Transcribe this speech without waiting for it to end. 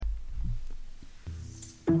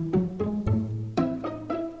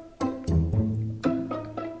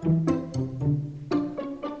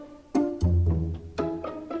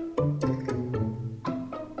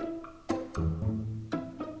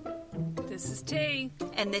is T.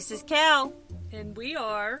 And this is Cal. And we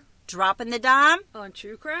are Dropping the Dime on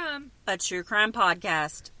True Crime, a true crime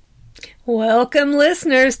podcast. Welcome,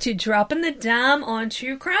 listeners, to Dropping the Dime on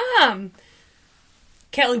True Crime.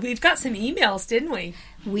 Kelly, we've got some emails, didn't we?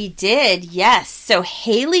 We did, yes. So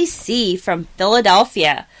Haley C. from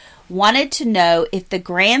Philadelphia wanted to know if the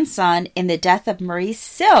grandson in the death of Maurice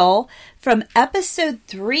Sill from episode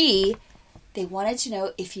 3, they wanted to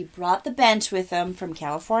know if he brought the bench with him from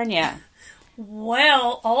California.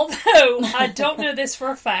 Well, although I don't know this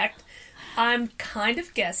for a fact, I'm kind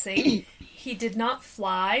of guessing he did not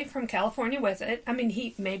fly from California with it. I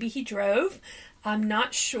mean, maybe he drove. I'm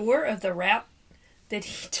not sure of the route that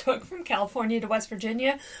he took from California to West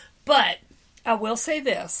Virginia, but I will say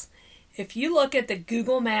this. If you look at the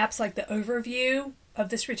Google Maps, like the overview of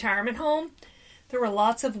this retirement home, there were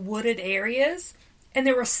lots of wooded areas, and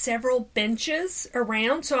there were several benches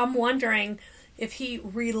around, so I'm wondering if he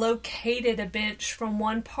relocated a bench from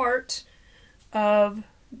one part of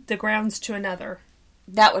the grounds to another.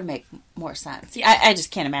 That would make more sense. Yeah. I just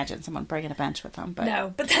can't imagine someone bringing a bench with them. But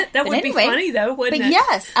no, but that would be funny, though, wouldn't it?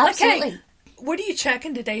 Yes, absolutely. Okay, what are you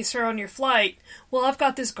checking today, sir, on your flight? Well, I've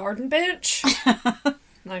got this garden bench.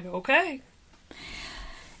 Like, okay.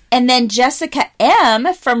 And then Jessica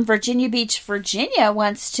M. from Virginia Beach, Virginia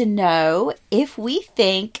wants to know if we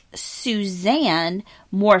think Suzanne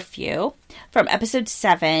Morphew from episode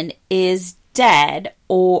 7 is dead,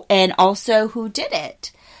 and also who did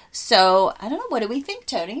it. So, I don't know. What do we think,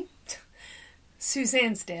 Tony?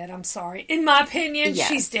 Suzanne's dead. I'm sorry. In my opinion, yes.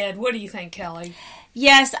 She's dead. What do you think, Kelly?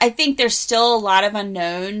 Yes, I think there's still a lot of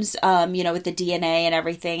unknowns, with the DNA and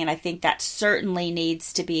everything, and I think that certainly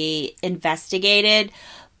needs to be investigated.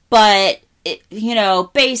 But,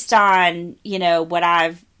 based on, what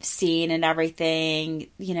I've seen and everything,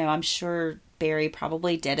 I'm sure Barry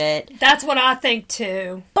probably did it. That's what I think,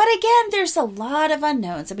 too. But again, there's a lot of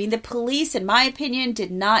unknowns. I mean, the police, in my opinion,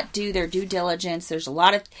 did not do their due diligence. There's a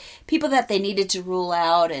lot of people that they needed to rule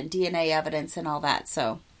out and DNA evidence and all that.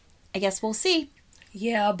 So, I guess we'll see.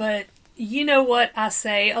 Yeah, but you know what I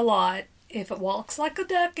say a lot. If it walks like a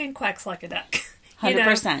duck and quacks like a duck.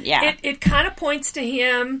 100%, yeah. It kind of points to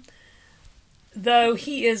him, though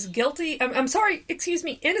he is guilty.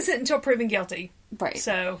 Innocent until proven guilty. Right.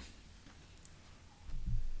 So.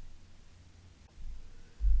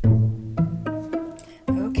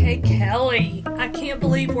 Okay, Kelly. I can't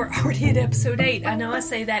believe we're already at episode 8. I know I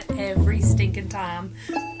say that every stinking time,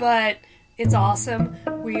 but it's awesome.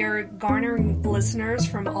 We are garnering listeners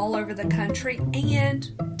from all over the country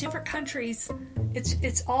and different countries.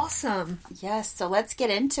 It's awesome. Yes, so let's get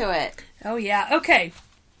into it. Oh, yeah. Okay.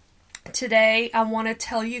 Today, I want to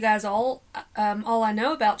tell you guys all I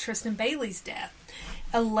know about Tristyn Bailey's death.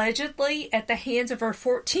 Allegedly at the hands of her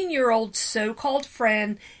 14-year-old so-called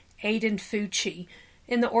friend, Aiden Fucci,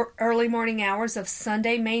 in the early morning hours of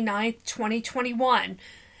Sunday, May 9th, 2021.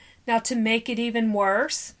 Now, to make it even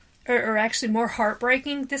worse, or actually more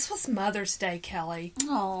heartbreaking, this was Mother's Day, Kelly.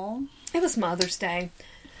 Oh. It was Mother's Day.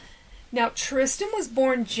 Now, Tristyn was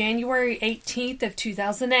born January 18th of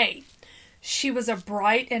 2008. She was a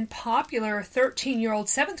bright and popular 13-year-old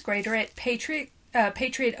 7th grader at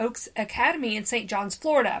Patriot Oaks Academy in St. John's,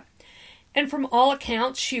 Florida. And from all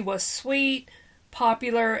accounts, she was sweet,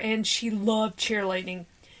 popular, and she loved cheerleading.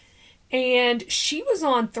 And she was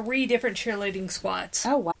on 3 different cheerleading squads.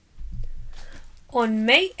 Oh, wow. On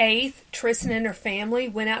May 8th, Tristyn and her family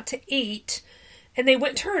went out to eat, and they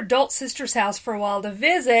went to her adult sister's house for a while to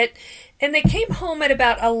visit, and they came home at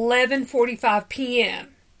about 11:45 p.m.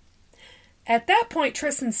 At that point,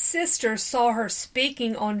 Tristyn's sister saw her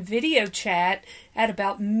speaking on video chat at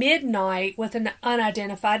about midnight with an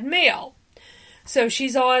unidentified male. So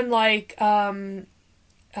she's on,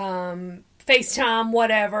 FaceTime,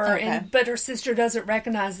 whatever, okay. But her sister doesn't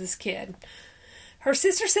recognize this kid. Her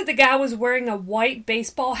sister said the guy was wearing a white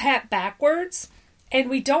baseball hat backwards,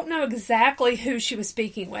 and we don't know exactly who she was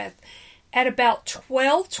speaking with. At about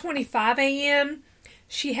 12:25 a.m.,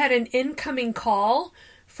 she had an incoming call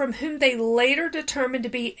from whom they later determined to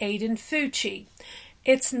be Aiden Fucci.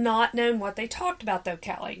 It's not known what they talked about, though,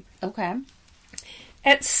 Kelly. Okay.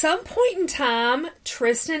 At some point in time,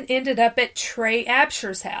 Tristyn ended up at Trey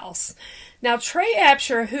Absher's house. Now, Trey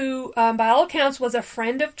Absher, who, by all accounts, was a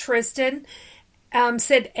friend of Tristyn,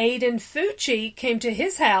 said Aiden Fucci came to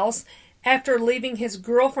his house after leaving his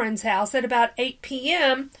girlfriend's house at about 8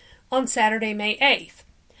 p.m. on Saturday, May 8th.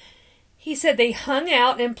 He said they hung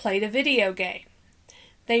out and played a video game.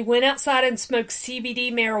 They went outside and smoked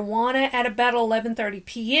CBD marijuana at about 11:30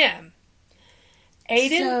 p.m.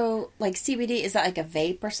 Aiden? So, CBD, is that like a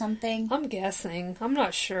vape or something? I'm guessing. I'm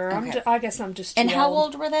not sure. Okay. I guess I'm just And too how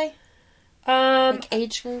old. old were they?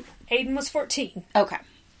 Age group? Aiden was 14. Okay.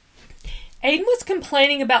 Aiden was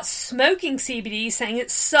complaining about smoking CBD, saying it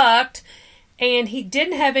sucked, and he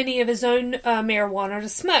didn't have any of his own marijuana to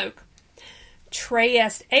smoke. Trey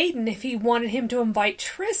asked Aiden if he wanted him to invite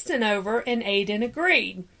Tristyn over, and Aiden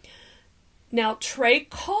agreed. Now, Trey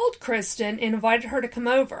called Tristyn and invited her to come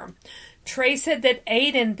over. Trey said that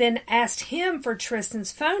Aiden then asked him for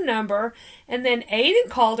Tristyn's phone number, and then Aiden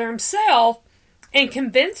called her himself and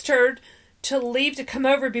convinced her to leave to come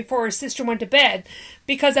over before her sister went to bed.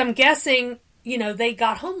 Because I'm guessing, they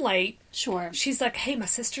got home late. Sure. She's like, hey, my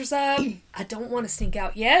sister's up. I don't want to sneak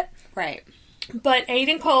out yet. Right. But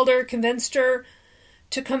Aiden called her, convinced her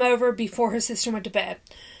to come over before her sister went to bed.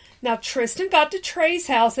 Now, Tristyn got to Trey's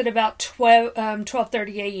house at about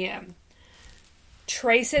 12:30 a.m.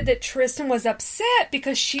 Trey said that Tristyn was upset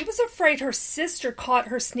because she was afraid her sister caught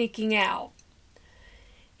her sneaking out.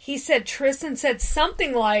 He said Tristyn said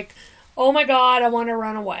something like, oh my God, I want to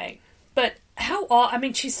run away. But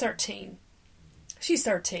she's 13. She's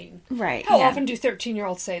 13. Right. How often do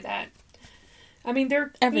 13-year-olds say that? I mean,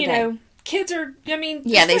 they're, every day. Kids are, they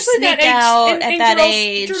especially sneak that age, out and at that girls,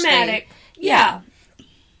 age. Dramatic. Yeah.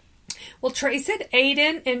 Well, Trey said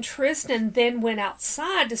Aiden and Tristyn then went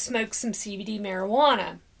outside to smoke some CBD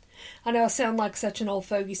marijuana. I know I sound like such an old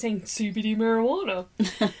fogey saying CBD marijuana.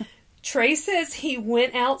 Trey says he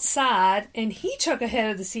went outside and he took a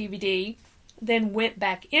hit of the CBD, then went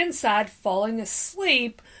back inside, falling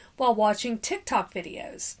asleep while watching TikTok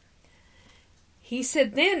videos. He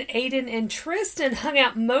said then Aiden and Tristyn hung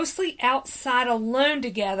out mostly outside alone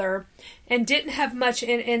together and he didn't have much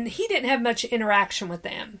interaction with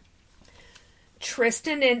them.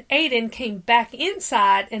 Tristyn and Aiden came back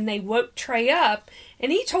inside and they woke Trey up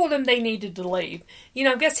and he told them they needed to leave.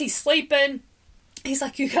 I guess he's sleeping. He's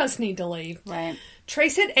like, you guys need to leave. Right. Trey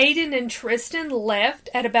said Aiden and Tristyn left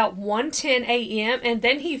at about 1:10 a.m. and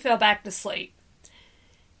then he fell back to sleep.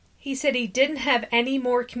 He said he didn't have any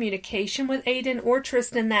more communication with Aiden or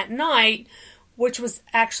Tristyn that night, which was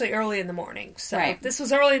actually early in the morning. So This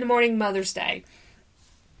was early in the morning, Mother's Day.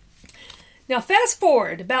 Now, fast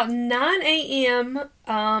forward, about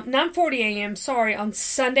 9:40 a.m., on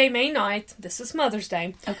Sunday, May 9th, this is Mother's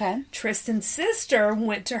Day. Okay. Tristyn's sister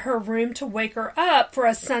went to her room to wake her up for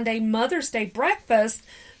a Sunday Mother's Day breakfast,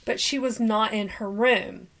 but she was not in her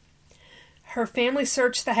room. Her family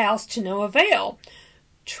searched the house to no avail.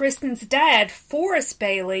 Tristyn's dad, Forrest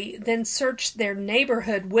Bailey, then searched their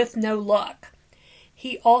neighborhood with no luck.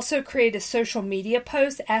 He also created a social media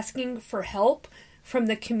post asking for help from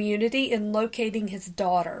the community in locating his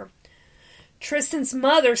daughter. Tristyn's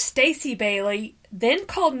mother, Stacy Bailey, then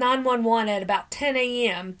called 911 at about 10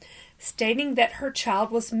 a.m., stating that her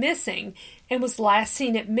child was missing and was last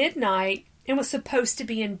seen at midnight and was supposed to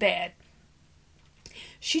be in bed.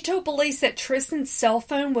 She told police that Tristyn's cell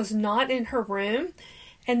phone was not in her room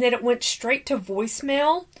and that it went straight to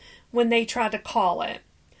voicemail when they tried to call it.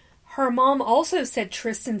 Her mom also said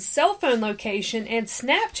Tristyn's cell phone location and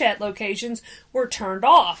Snapchat locations were turned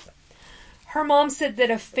off. Her mom said that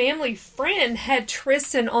a family friend had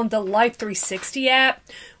Tristyn on the Life 360 app,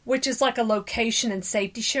 which is like a location and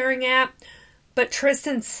safety sharing app, but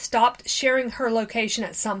Tristyn stopped sharing her location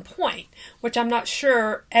at some point, which I'm not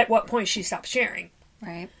sure at what point she stopped sharing.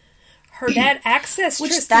 Right. Her dad accessed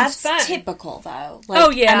Tristyn's that's phone. Typical, though.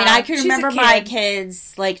 I can remember my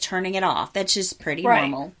kids, turning it off. That's just pretty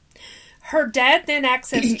normal. Her dad then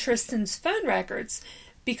accessed Tristyn's phone records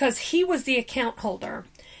because he was the account holder.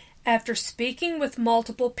 After speaking with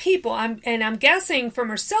multiple people, I'm guessing from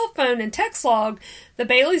her cell phone and text log, the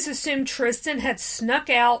Baileys assumed Tristyn had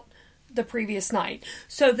snuck out the previous night.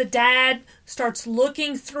 So the dad starts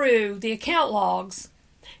looking through the account logs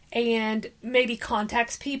and maybe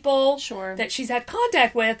contacts people that she's had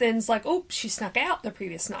contact with and is like, oh, she snuck out the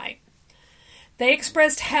previous night. They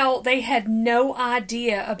expressed how they had no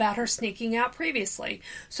idea about her sneaking out previously.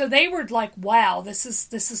 So they were like, wow, this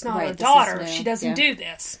is not our daughter. She doesn't do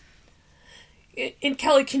this. And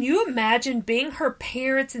Kelly, can you imagine being her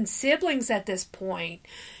parents and siblings at this point?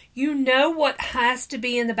 You know what has to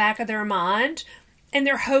be in the back of their mind, and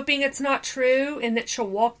they're hoping it's not true and that she'll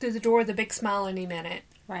walk through the door with a big smile any minute.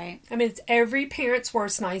 Right. I mean, it's every parent's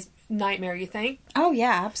worst nightmare, you think? Oh,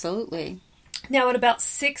 yeah, absolutely. Now, at about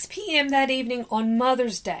 6 p.m. that evening on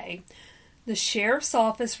Mother's Day, the sheriff's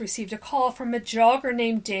office received a call from a jogger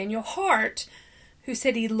named Daniel Hart, who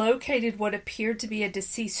said he located what appeared to be a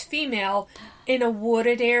deceased female in a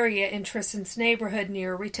wooded area in Tristyn's neighborhood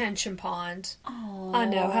near a retention pond. Aww. I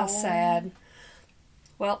know, how sad.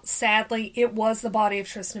 Well, sadly, it was the body of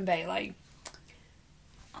Tristyn Bailey.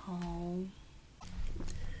 Oh.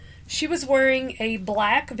 She was wearing a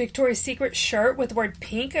black Victoria's Secret shirt with the word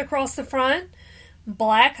pink across the front,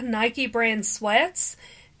 black Nike brand sweats,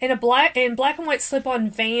 and black and white slip-on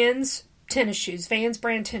Vans tennis shoes, Vans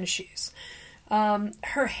brand tennis shoes.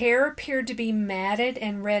 Her hair appeared to be matted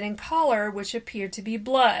and red in color, which appeared to be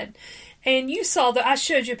blood. And you saw that I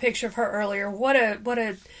showed you a picture of her earlier.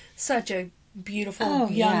 Such a beautiful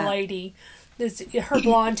young lady. Her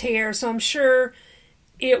blonde hair. So I'm sure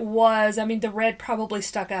it was. I mean, the red probably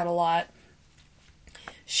stuck out a lot.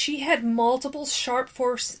 She had multiple sharp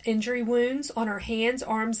force injury wounds on her hands,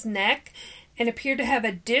 arms, neck, and appeared to have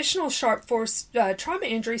additional sharp force trauma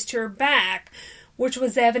injuries to her back, which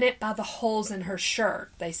was evident by the holes in her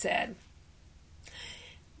shirt, they said.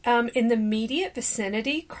 In the immediate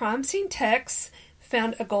vicinity, crime scene techs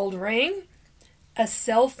found a gold ring, a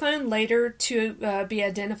cell phone later to be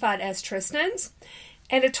identified as Tristyn's,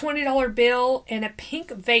 and a $20 bill and a pink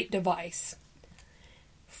vape device.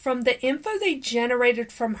 From the info they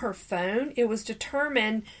generated from her phone, it was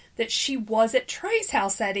determined that she was at Trey's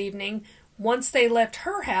house that evening once she left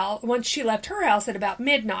her house at about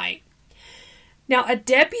midnight. Now, a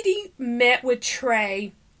deputy met with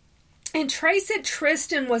Trey, and Trey said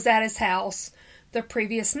Tristyn was at his house the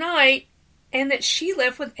previous night and that she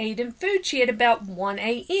left with Aiden Fucci at about 1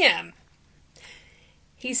 a.m.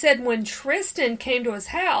 He said when Tristyn came to his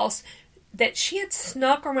house that she had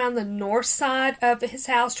snuck around the north side of his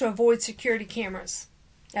house to avoid security cameras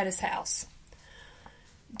at his house.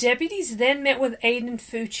 Deputies then met with Aiden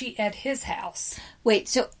Fucci at his house. Wait,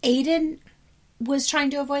 so Aiden was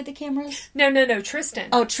trying to avoid the cameras? No, Tristyn.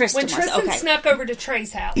 Oh, Tristyn when was, Tristyn okay. snuck over to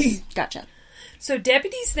Trey's house. Gotcha. So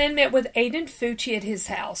deputies then met with Aiden Fucci at his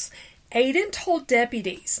house. Aiden told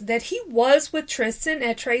deputies that he was with Tristyn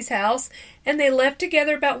at Trey's house and they left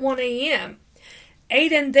together about 1 a.m.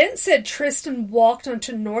 Aiden then said Tristyn walked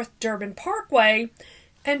onto North Durban Parkway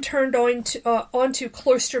and turned onto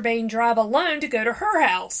Cloisterbane Drive alone to go to her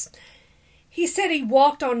house. He said he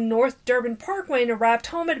walked on North Durban Parkway and arrived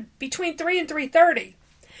home at between 3 and 3:30.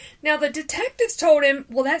 Now, the detectives told him,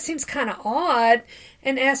 well, that seems kind of odd,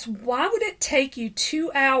 and asked, why would it take you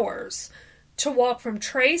 2 hours to walk from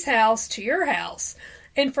Trey's house to your house?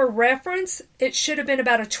 And for reference, it should have been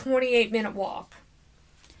about a 28-minute walk.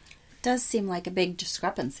 Does seem like a big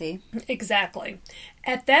discrepancy. Exactly.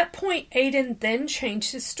 At that point, Aiden then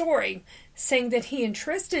changed his story, saying that he and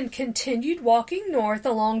Tristyn continued walking north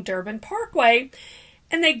along Durban Parkway,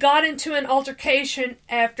 and they got into an altercation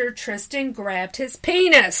after Tristyn grabbed his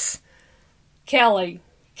penis. Kelly.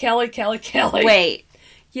 Wait.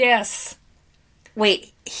 Yes.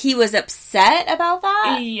 Wait, he was upset about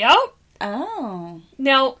that? Yep. Oh.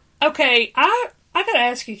 Now, okay, I gotta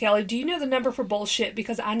ask you, Kelly, do you know the number for bullshit?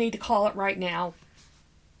 Because I need to call it right now.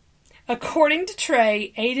 According to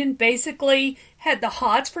Trey, Aiden basically had the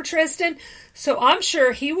hots for Tristyn, so I'm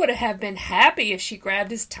sure he would have been happy if she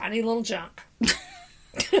grabbed his tiny little junk.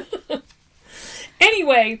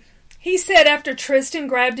 Anyway, he said after Tristyn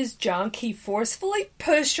grabbed his junk, he forcefully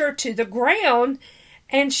pushed her to the ground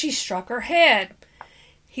and she struck her head.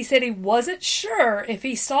 He said he wasn't sure if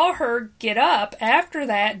he saw her get up after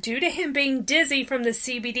that due to him being dizzy from the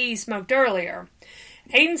CBD he smoked earlier.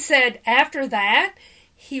 Aiden said after that,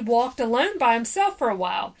 he walked alone by himself for a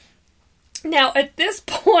while. Now, at this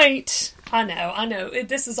point, I know,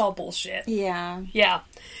 this is all bullshit. Yeah. Yeah.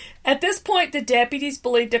 At this point, the deputies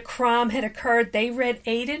believed a crime had occurred. They read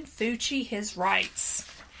Aiden Fucci his rights.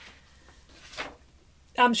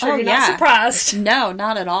 I'm sure you're not surprised. No,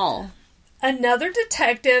 not at all. Another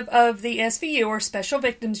detective of the SVU, or Special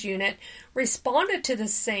Victims Unit, responded to the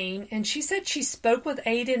scene, and she said she spoke with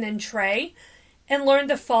Aiden and Trey and learned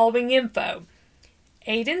the following info.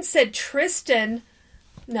 Aiden said Tristyn,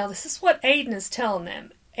 now this is what Aiden is telling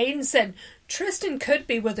them. Aiden said Tristyn could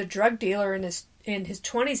be with a drug dealer in his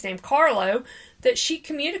 20s named Carlo that she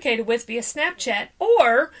communicated with via Snapchat,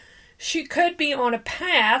 or she could be on a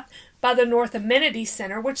path by the North Amenity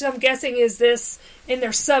Center, which I'm guessing is this in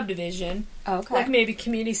their subdivision. Okay. Like maybe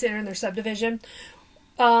community center in their subdivision.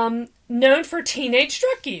 Known for teenage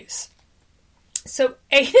drug use. So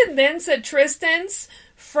Aiden then said Tristyn's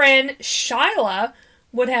friend Shyla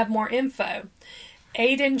would have more info.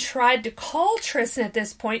 Aiden tried to call Tristyn at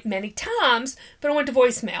this point many times, but it went to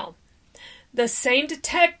voicemail. The same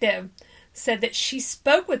detective said that she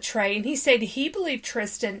spoke with Trey, and he said he believed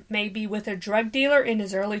Tristyn may be with a drug dealer in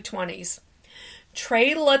his early 20s.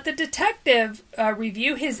 Trey let the detective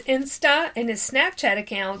review his Insta and his Snapchat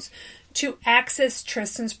accounts to access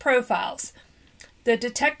Tristyn's profiles. The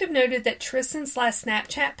detective noted that Tristyn's last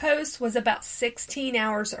Snapchat post was about 16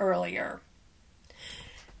 hours earlier.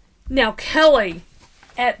 Now, Kelly,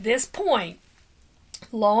 at this point,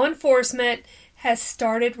 Law enforcement has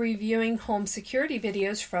started reviewing home security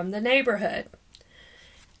videos from the neighborhood.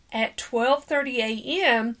 At 12:30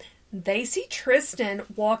 a.m., they see Tristyn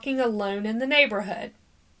walking alone in the neighborhood.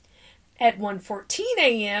 At 1:14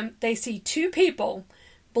 a.m., they see two people,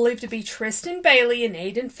 believed to be Tristyn Bailey and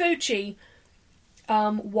Aiden Fucci,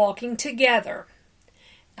 walking together.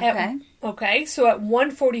 So at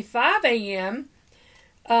 1:45 a.m.,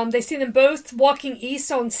 they see them both walking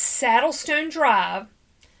east on Saddlestone Drive.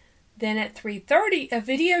 Then at 3:30, a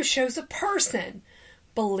video shows a person,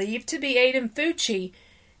 believed to be Aiden Fucci,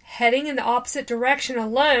 heading in the opposite direction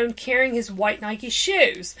alone, carrying his white Nike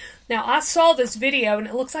shoes. Now, I saw this video, and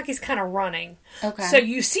it looks like he's kind of running. Okay. So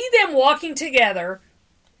you see them walking together,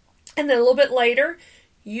 and then a little bit later,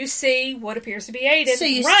 you see what appears to be Aiden so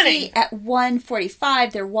you running. See at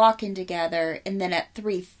 1:45, they're walking together, and then at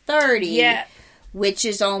 3:30, which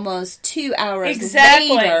is almost 2 hours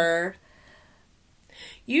later,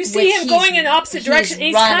 you see him going in the opposite direction.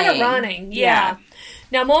 He's kind of running. Yeah.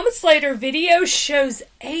 Now, moments later, video shows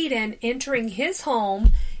Aiden entering his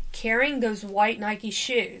home carrying those white Nike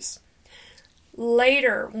shoes.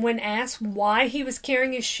 Later, when asked why he was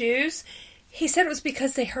carrying his shoes, he said it was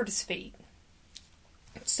because they hurt his feet.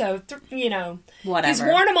 So, whatever. He's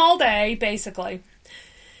worn them all day, basically.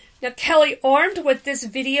 Now, Kelly, armed with this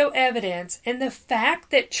video evidence and the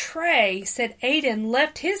fact that Trey said Aiden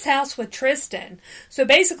left his house with Tristyn. So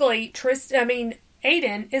basically,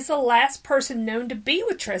 Aiden is the last person known to be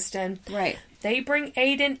with Tristyn. Right. They bring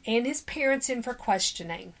Aiden and his parents in for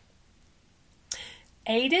questioning.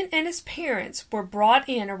 Aiden and his parents were brought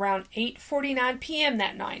in around 8:49 p.m.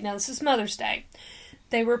 that night. Now, this is Mother's Day.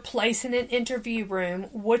 They were placed in an interview room,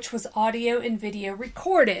 which was audio and video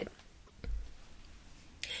recorded.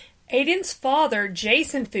 Aiden's father,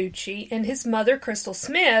 Jason Fucci, and his mother, Crystal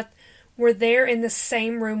Smith, were there in the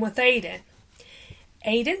same room with Aiden.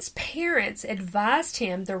 Aiden's parents advised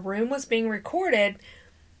him the room was being recorded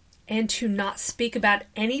and to not speak about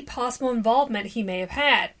any possible involvement he may have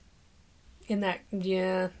had. In that,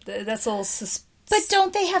 that's a little suspicious. But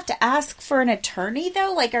don't they have to ask for an attorney,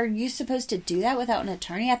 though? Like, are you supposed to do that without an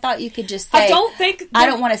attorney? I thought you could just say, I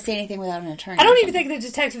don't want to say anything without an attorney. I don't even think the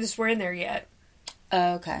detectives were in there yet.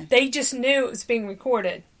 Oh, okay. They just knew it was being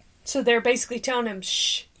recorded. So they're basically telling him,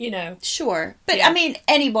 shh, Sure. But,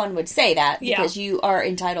 anyone would say that because you are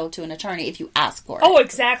entitled to an attorney if you ask for it. Oh,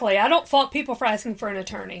 exactly. I don't fault people for asking for an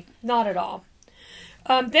attorney. Not at all.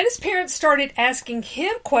 Then his parents started asking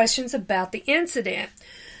him questions about the incident.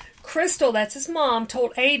 Crystal, that's his mom,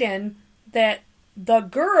 told Aiden that the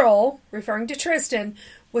girl, referring to Tristyn,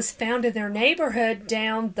 was found in their neighborhood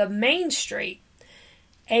down the main street.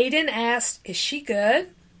 Aiden asked, is she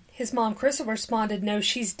good? His mom, Crystal, responded, no,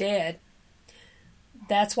 she's dead.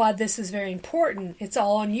 That's why this is very important. It's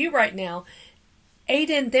all on you right now.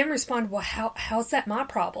 Aiden then responded, well, how's that my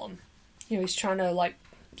problem? He's trying to,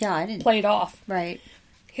 play it off. Right.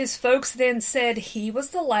 His folks then said he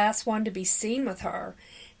was the last one to be seen with her.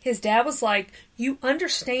 His dad was like, you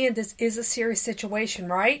understand this is a serious situation,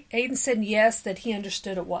 right? Aiden said yes, that he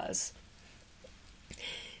understood it was.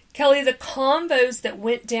 Kelly, the convos that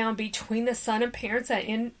went down between the son and parents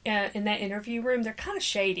in that interview room, they're kind of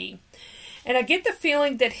shady. And I get the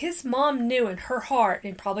feeling that his mom knew in her heart,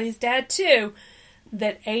 and probably his dad too,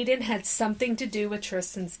 that Aiden had something to do with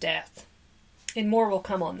Tristyn's death. And more will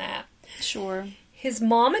come on that. Sure. His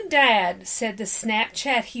mom and dad said the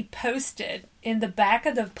Snapchat he posted in the back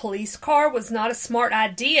of the police car was not a smart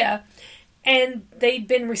idea, and they'd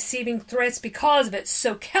been receiving threats because of it.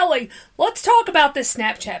 So, Kelly, let's talk about this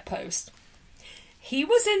Snapchat post. He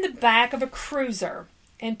was in the back of a cruiser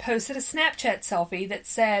and posted a Snapchat selfie that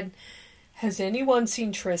said, has anyone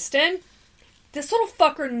seen Tristyn? This little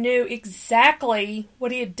fucker knew exactly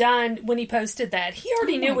what he had done when he posted that. He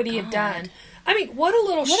already knew what he had done. I mean, what a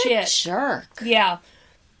little shit. What a jerk. Yeah.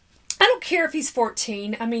 I don't care if he's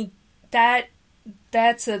 14. I mean, that's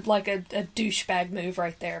a douchebag move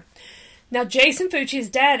right there. Now, Jason Fucci's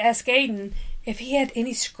dad asked Aiden if he had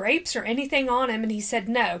any scrapes or anything on him, and he said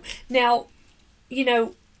no. Now,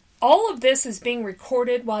 all of this is being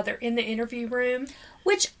recorded while they're in the interview room.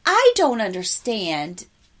 Which I don't understand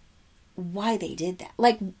why they did that.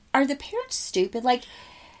 Like, are the parents stupid? Like,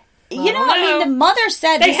 the mother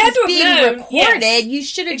said they this is being recorded. Yes, you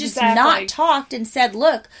should have just not talked and said,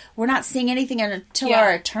 look, we're not seeing anything until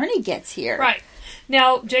our attorney gets here. Right.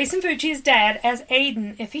 Now, Jason Fucci's dad asked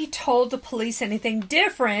Aiden if he told the police anything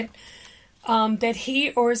different that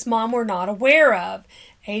he or his mom were not aware of.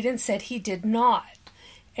 Aiden said he did not.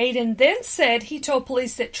 Aiden then said he told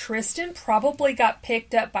police that Tristyn probably got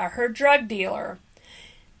picked up by her drug dealer.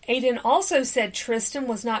 Aiden also said Tristyn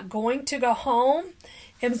was not going to go home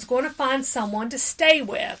and was going to find someone to stay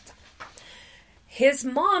with. His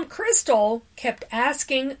mom, Crystal, kept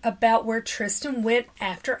asking about where Tristyn went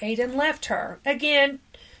after Aiden left her. Again,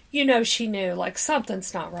 you know she knew, like,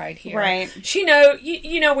 something's not right here. Right. She know,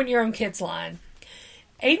 you know when your own kid's lying.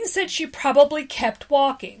 Aiden said she probably kept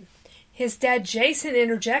walking. His dad, Jason,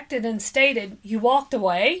 interjected and stated, "You walked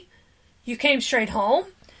away? You came straight home?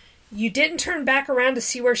 You didn't turn back around to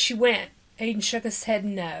see where she went?" Aiden shook his head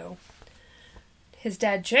no. His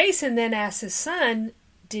dad, Jason, then asked his son,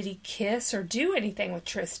 did he kiss or do anything with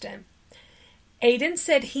Tristyn? Aiden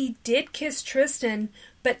said he did kiss Tristyn,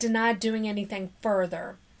 but denied doing anything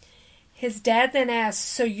further. His dad then asked,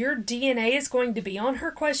 "So your DNA is going to be on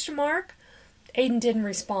her?" ? Aiden didn't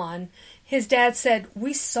respond. His dad said,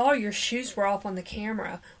 "We saw your shoes were off on the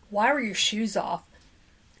camera. Why were your shoes off?"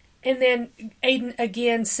 And then Aiden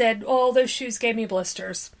again said, "Oh, those shoes gave me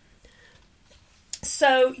blisters."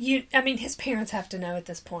 So, his parents have to know at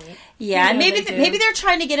this point. Yeah, you know, maybe they're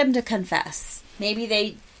trying to get him to confess. Maybe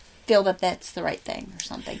they feel that that's the right thing or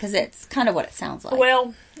something, because it's kind of what it sounds like.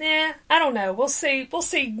 Well, I don't know. We'll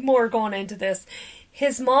see more going into this.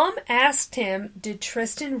 His mom asked him, did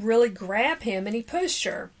Tristyn really grab him and he pushed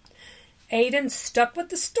her? Aiden stuck with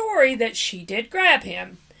the story that she did grab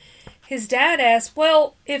him. His dad asked,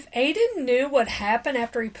 well, if Aiden knew what happened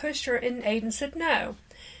after he pushed her, and Aiden said no.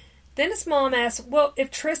 Then his mom asked, well, if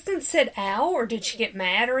Tristyn said ow, or did she get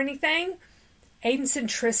mad or anything? Aiden said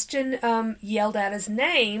Tristyn yelled out his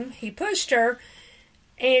name. He pushed her,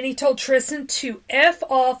 and he told Tristyn to F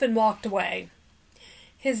off and walked away.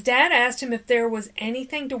 His dad asked him if there was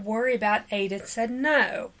anything to worry about. Aiden said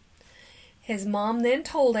no. His mom then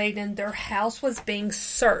told Aiden their house was being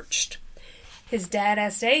searched. His dad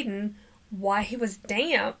asked Aiden why he was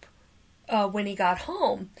damp when he got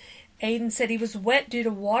home. Aiden said he was wet due to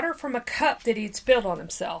water from a cup that he'd spilled on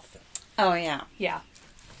himself. Oh, yeah. Yeah.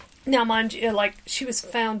 Now, mind you, she was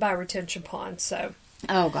found by a retention pond, so.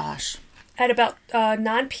 Oh, gosh. At about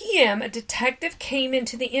 9 p.m., a detective came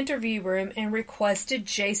into the interview room and requested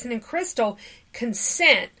Jason and Crystal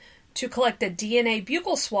consent to collect a DNA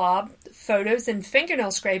buccal swab, photos, and fingernail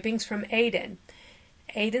scrapings from Aiden.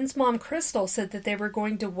 Aiden's mom, Crystal, said that they were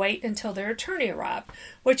going to wait until their attorney arrived,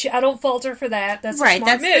 which I don't fault her for that. That's a smart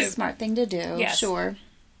move. That's the smart thing to do. Yes. Sure.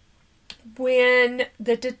 When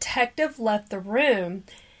the detective left the room,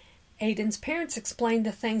 Aiden's parents explained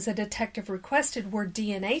the things the detective requested were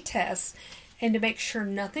DNA tests and to make sure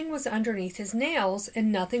nothing was underneath his nails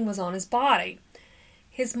and nothing was on his body.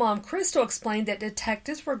 His mom, Crystal, explained that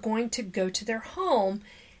detectives were going to go to their home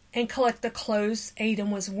and collect the clothes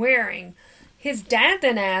Aiden was wearing. His dad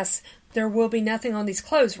then asked, there will be nothing on these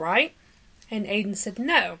clothes, right? And Aiden said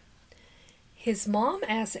no. His mom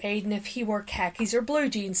asked Aiden if he wore khakis or blue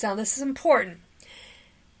jeans. Now, this is important.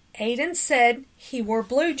 Aiden said he wore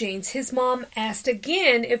blue jeans. His mom asked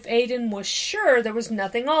again if Aiden was sure there was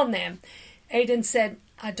nothing on them. Aiden said,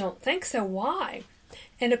 I don't think so. Why?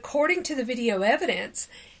 And according to the video evidence,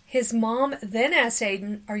 his mom then asked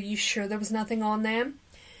Aiden, are you sure there was nothing on them?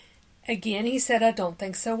 Again, he said, I don't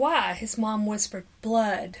think so. Why? His mom whispered,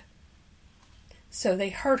 blood. So they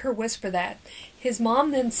heard her whisper that. His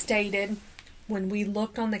mom then stated, when we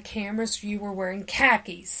looked on the cameras, you were wearing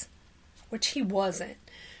khakis, which he wasn't.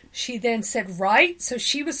 She then said, right? So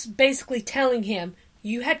she was basically telling him,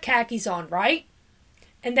 you had khakis on, right?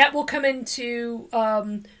 And that will come into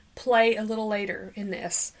play a little later in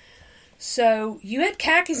this. So you had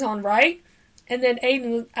khakis on, right? And then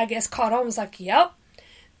Aiden, I guess, caught on, was like, yep.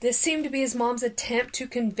 This seemed to be his mom's attempt to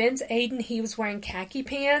convince Aiden he was wearing khaki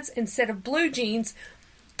pants instead of blue jeans,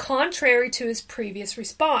 contrary to his previous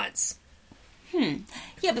response.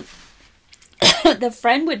 Yeah, but the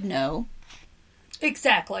friend would know.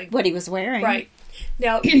 Exactly. What he was wearing. Right.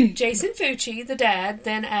 Now, Jason Fucci, the dad,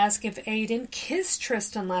 then asked if Aiden kissed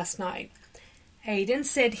Tristyn last night. Aiden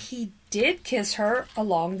said he did kiss her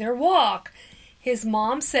along their walk. His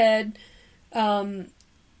mom said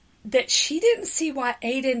that she didn't see why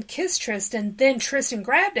Aiden kissed Tristyn, then Tristyn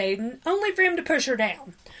grabbed Aiden, only for him to push her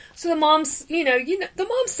down. So the mom's, the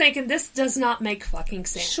mom's thinking this does not make fucking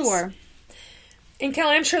sense. Sure. And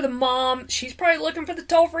Kelly, I'm sure the mom, she's probably looking for the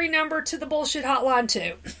toll-free number to the bullshit hotline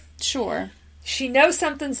too. Sure. She knows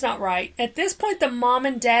something's not right. At this point, the mom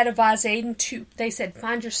and dad advised Aiden they said,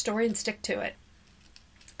 find your story and stick to it.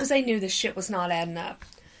 Because they knew this shit was not adding up.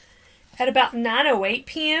 At about 9:08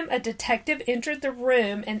 p.m., a detective entered the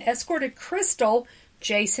room and escorted Crystal,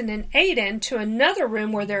 Jason, and Aiden to another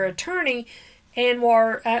room where their attorney,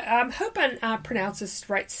 Anwar, I'm hoping I pronounce this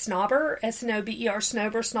right, Snobber, S-N-O-B-E-R,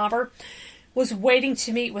 Snobber, was waiting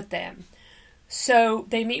to meet with them. So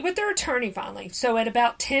they meet with their attorney finally. So at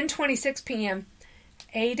about 10:26 p.m.,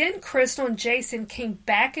 Aiden, Crystal, and Jason came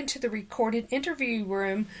back into the recorded interview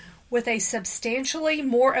room with a substantially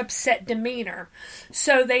more upset demeanor.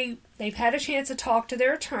 So they've had a chance to talk to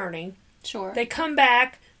their attorney. Sure. They come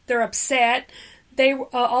back. They're upset. They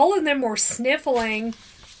all of them were sniffling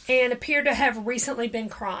and appeared to have recently been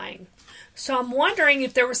crying. So I'm wondering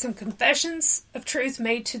if there were some confessions of truth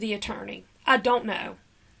made to the attorney. I don't know.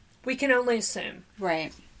 We can only assume.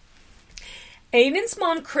 Right. Aiden's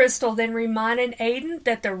mom, Crystal, then reminded Aiden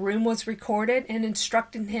that the room was recorded and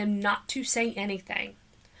instructed him not to say anything.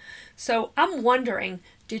 So I'm wondering,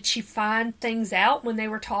 did she find things out when they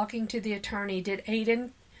were talking to the attorney? Did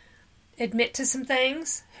Aiden admit to some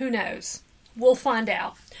things? Who knows? We'll find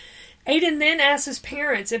out. Aiden then asked his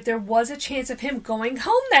parents if there was a chance of him going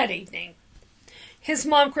home that evening. His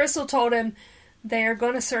mom, Crystal, told him they are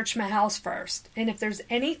going to search my house first. And if there's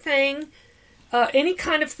anything, any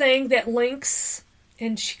kind of thing that links,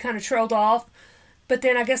 and she kind of trailed off, but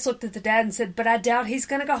then I guess looked at the dad and said, but I doubt he's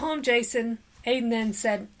going to go home, Jason. Aiden then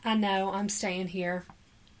said, I know, I'm staying here.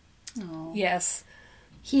 Oh. Yes.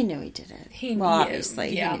 He knew he did it. He knew,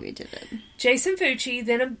 obviously, yeah. He knew he did it. Jason Fucci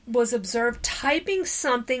then was observed typing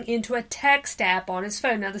something into a text app on his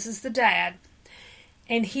phone. Now, this is the dad.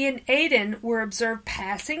 And he and Aiden were observed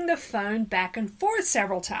passing the phone back and forth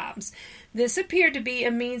several times. This appeared to be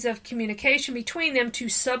a means of communication between them to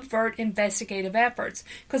subvert investigative efforts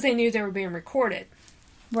because they knew they were being recorded.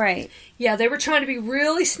 Right. Yeah, they were trying to be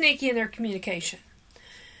really sneaky in their communication.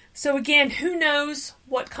 So again, who knows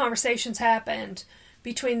what conversations happened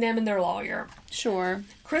between them and their lawyer. Sure.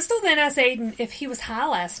 Crystal then asked Aiden if he was high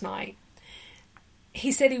last night.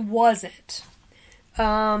 He said he wasn't.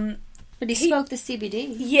 But he smoked the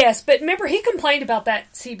CBD. Yes, but remember, he complained about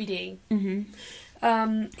that CBD.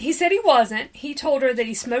 Mm-hmm. He said he wasn't. He told her that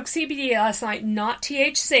he smoked CBD last night, not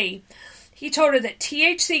THC. He told her that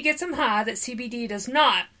THC gets him high, that CBD does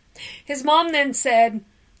not. His mom then said,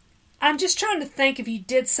 I'm just trying to think if you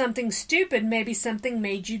did something stupid, maybe something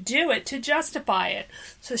made you do it to justify it.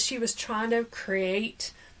 So she was trying to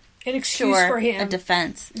create an excuse for him. A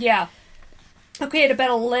defense. Yeah. Okay, at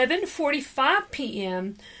about 11:45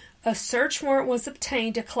 p.m., a search warrant was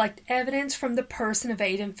obtained to collect evidence from the person of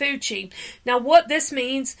Aiden Fucci. Now, what this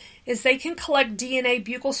means is they can collect DNA,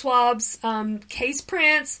 buccal swabs, case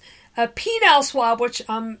prints, a penile swab, which,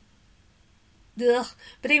 but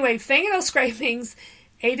anyway, fingernail scrapings,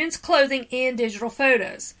 Aiden's clothing, and digital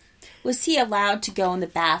photos. Was he allowed to go in the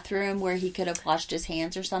bathroom where he could have washed his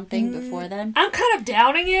hands or something before then? I'm kind of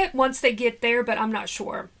doubting it once they get there, but I'm not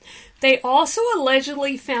sure. They also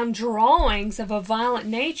allegedly found drawings of a violent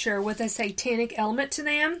nature with a satanic element to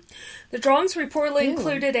them. The drawings reportedly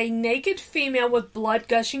included a naked female with blood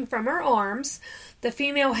gushing from her arms. The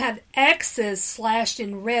female had X's slashed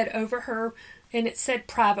in red over her, and it said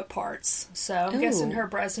private parts. So I'm guessing her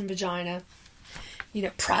breast and vagina. You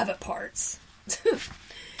know, private parts.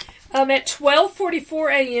 At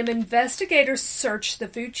 12:44 a.m., investigators searched the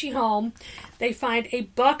Fucci home. They find a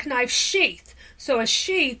buck knife sheath. So a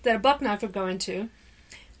sheath that a buck knife would go into.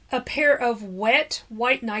 A pair of wet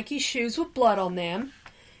white Nike shoes with blood on them.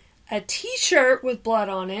 A t-shirt with blood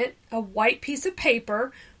on it. A white piece of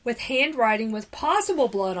paper with handwriting with possible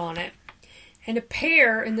blood on it. And a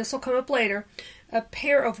pair, and this will come up later, a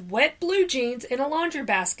pair of wet blue jeans in a laundry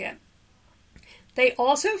basket. They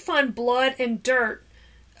also find blood and dirt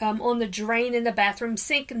on the drain in the bathroom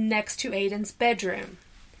sink next to Aiden's bedroom.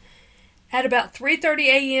 At about 3:30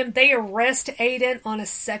 a.m., they arrest Aiden on a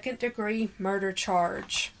second-degree murder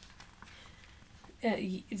charge.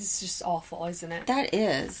 It's just awful, isn't it? That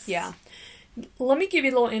is. Yeah. Let me give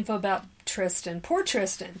you a little info about Tristyn. Poor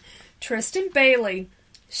Tristyn. Tristyn Bailey,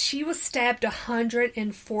 she was stabbed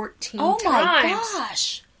 114 times. Oh my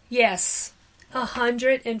gosh. Yes.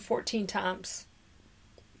 114 times.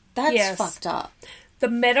 That's fucked up. The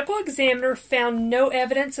medical examiner found no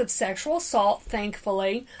evidence of sexual assault,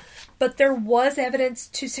 thankfully, but there was evidence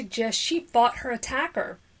to suggest she fought her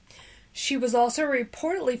attacker. She was also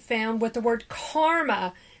reportedly found with the word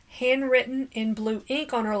karma handwritten in blue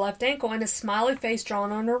ink on her left ankle and a smiley face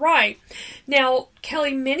drawn on her right. Now,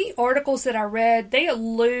 Kelly, many articles that I read, they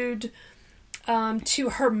allude to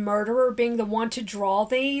her murderer being the one to draw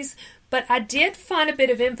these, but I did find a bit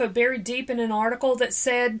of info buried deep in an article that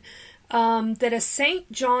said that a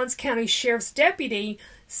St. Johns County Sheriff's deputy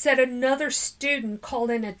said another student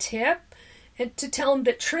called in a tip and to tell him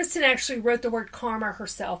that Tristyn actually wrote the word karma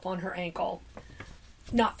herself on her ankle,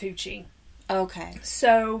 not Fucci. Okay.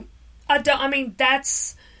 So,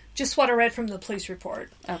 that's just what I read from the police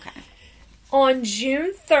report. Okay. On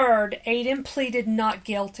June 3rd, Aiden pleaded not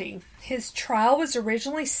guilty. His trial was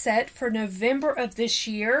originally set for November of this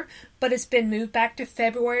year, but it's been moved back to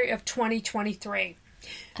February of 2023.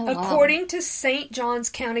 Oh, wow. According to St. Johns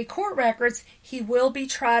County court records, he will be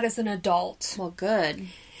tried as an adult. Well, good.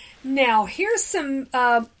 Now, here's some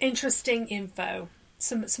interesting info,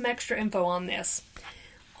 some extra info on this.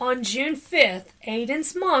 On June 5th,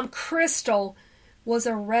 Aiden's mom, Crystal, was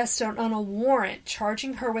arrested on a warrant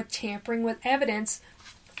charging her with tampering with evidence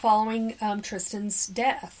following Tristyn's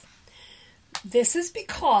death. This is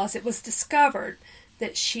because it was discovered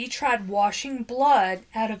that she tried washing blood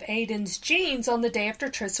out of Aiden's jeans on the day after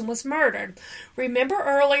Tristyn was murdered. Remember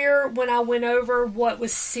earlier when I went over what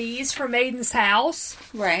was seized from Aiden's house?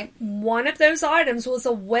 Right. One of those items was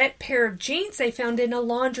a wet pair of jeans they found in a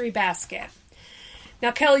laundry basket. Now,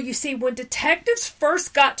 Kelly, you see, when detectives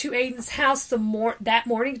first got to Aiden's house that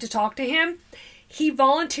morning to talk to him, he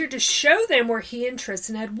volunteered to show them where he and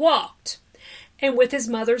Tristyn had walked. And with his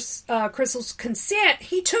mother's, Crystal's consent,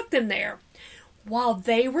 he took them there. While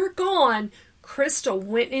they were gone, Crystal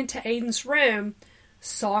went into Aiden's room,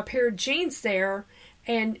 saw a pair of jeans there,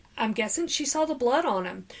 and I'm guessing she saw the blood on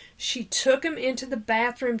them. She took them into the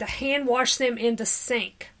bathroom to hand wash them in the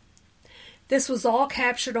sink. This was all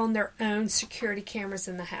captured on their own security cameras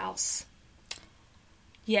in the house.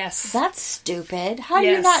 Yes. That's stupid. How do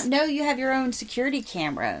you not know you have your own security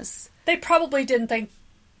cameras? They probably didn't think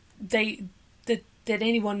that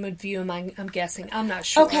anyone would view them, I'm guessing. I'm not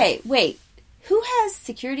sure. Okay, wait. Who has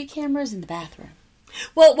security cameras in the bathroom?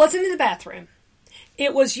 Well, it wasn't in the bathroom.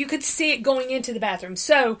 It was, you could see it going into the bathroom.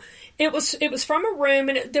 So, it was from a room,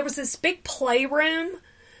 and there was this big playroom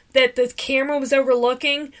that the camera was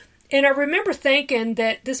overlooking. And I remember thinking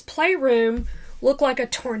that this playroom looked like a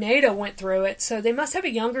tornado went through it. So they must have a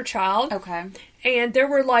younger child. Okay. And there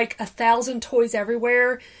were like 1,000 toys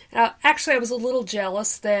everywhere. Actually, I was a little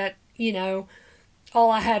jealous that, all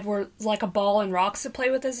I had were like a ball and rocks to play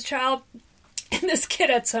with as a child. And this kid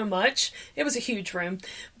had so much. It was a huge room.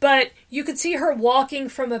 But you could see her walking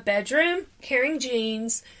from a bedroom, carrying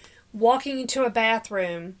jeans, walking into a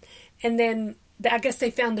bathroom, and then I guess they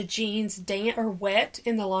found the jeans damp or wet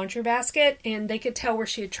in the laundry basket, and they could tell where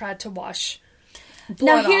she had tried to wash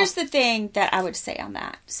blood Now, here's off. the thing that I would say on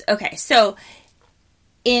that. Okay, so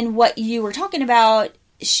in what you were talking about,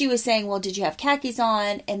 she was saying, well, did you have khakis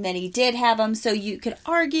on? And then he did have them, so you could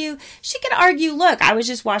argue. She could argue, look, I was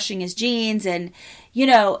just washing his jeans, and,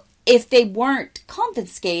 if they weren't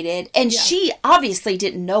confiscated, and she obviously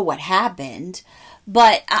didn't know what happened.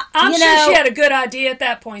 But I'm sure she had a good idea at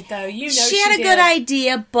that point, though. She had a good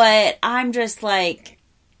idea, but I'm just like,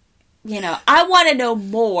 I want to know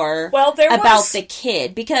more about the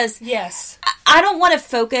kid because yes, I don't want to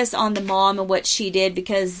focus on the mom and what she did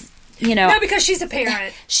because no, because she's a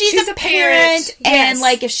parent. She's a parent, and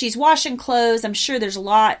like if she's washing clothes, I'm sure there's a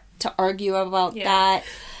lot to argue about that.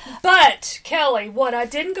 But Kelly, what I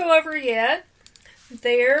didn't go over yet,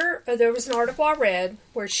 there was an article I read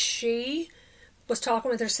where she was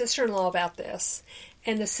talking with her sister-in-law about this.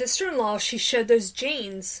 And the sister-in-law, she showed those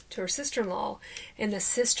jeans to her sister-in-law. And the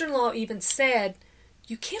sister-in-law even said,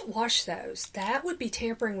 you can't wash those. That would be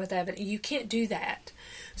tampering with evidence. You can't do that.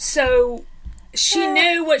 So she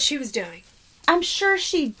knew what she was doing. I'm sure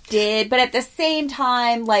she did. But at the same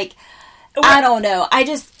time, I don't know.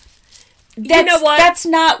 You know what? That's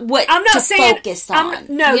not what I'm not saying, focus on.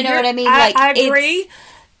 No, you know what I mean? I agree.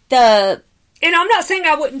 And I'm not saying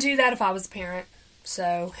I wouldn't do that if I was a parent.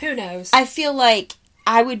 So, who knows? I feel like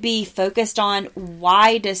I would be focused on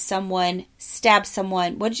why does someone stab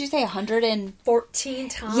someone, what did you say, 114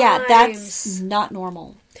 times? Yeah, that's not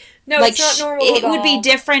normal. No, it's not normal at all. It would be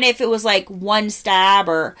different if it was one stab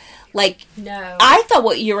or No. I thought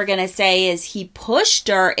what you were going to say is he pushed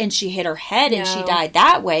her and she hit her head and she died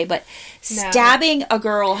that way, but stabbing a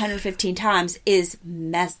girl 115 times is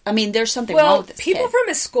I mean, there's something wrong with this people kid. from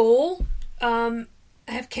his school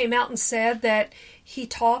have came out and said that he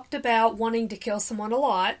talked about wanting to kill someone a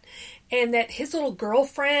lot, and that his little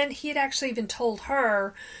girlfriend, he had actually even told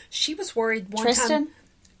her, she was worried one Tristyn? time.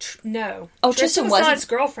 No. Oh, Tristyn was not his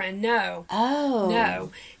girlfriend, no. Oh.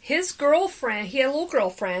 No. His girlfriend, he had a little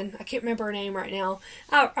girlfriend, I can't remember her name right now.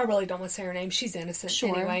 I really don't want to say her name, she's innocent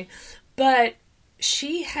anyway. But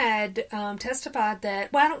she had testified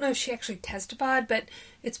that, well, I don't know if she actually testified, but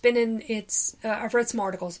I've read some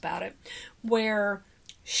articles about it, where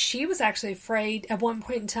she was actually afraid at one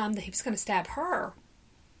point in time that he was going to stab her.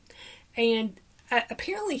 And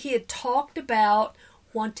apparently he had talked about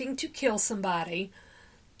wanting to kill somebody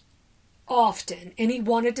often, and he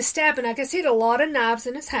wanted to stab, and I guess he had a lot of knives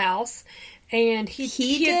in his house, And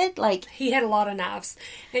he did? Like, he had a lot of knives.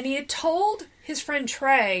 And he had told his friend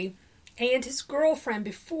Trey and his girlfriend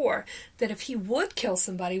before that if he would kill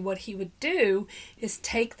somebody, what he would do is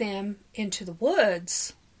take them into the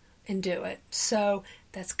woods and do it. So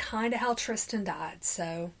that's kind of how Tristyn died.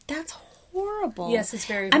 So that's horrible. Yes, it's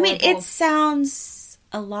very horrible. I mean, it sounds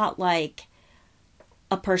a lot like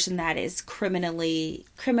a person that is criminally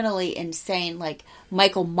insane, like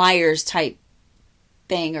Michael Myers type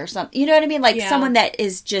thing or something. You know what I mean? Like someone that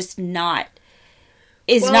is just not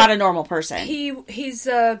a normal person. He's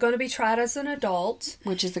going to be tried as an adult,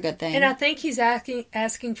 which is a good thing. And I think he's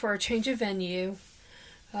asking for a change of venue.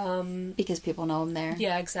 Because people know him there.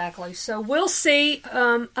 Yeah, exactly. So we'll see.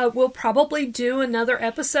 We'll probably do another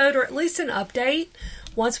episode or at least an update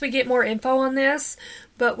once we get more info on this.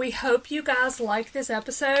 But we hope you guys like this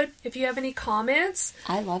episode. If you have any comments,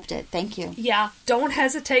 I loved it. Thank you. Yeah, don't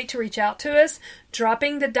hesitate to reach out to us.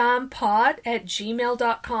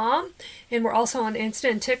 droppingthedimepod@gmail.com. And we're also on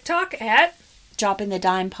Insta and TikTok at Dropping the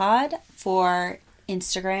Dime Pod for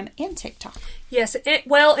Instagram and TikTok. Yes,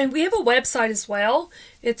 and we have a website as well.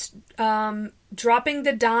 It's Dropping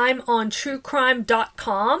the Dime on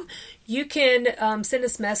truecrime.com. You can send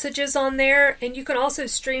us messages on there, and you can also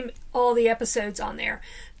stream all the episodes on there.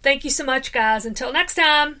 Thank you so much, guys. Until next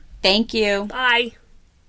time. Thank you. Bye.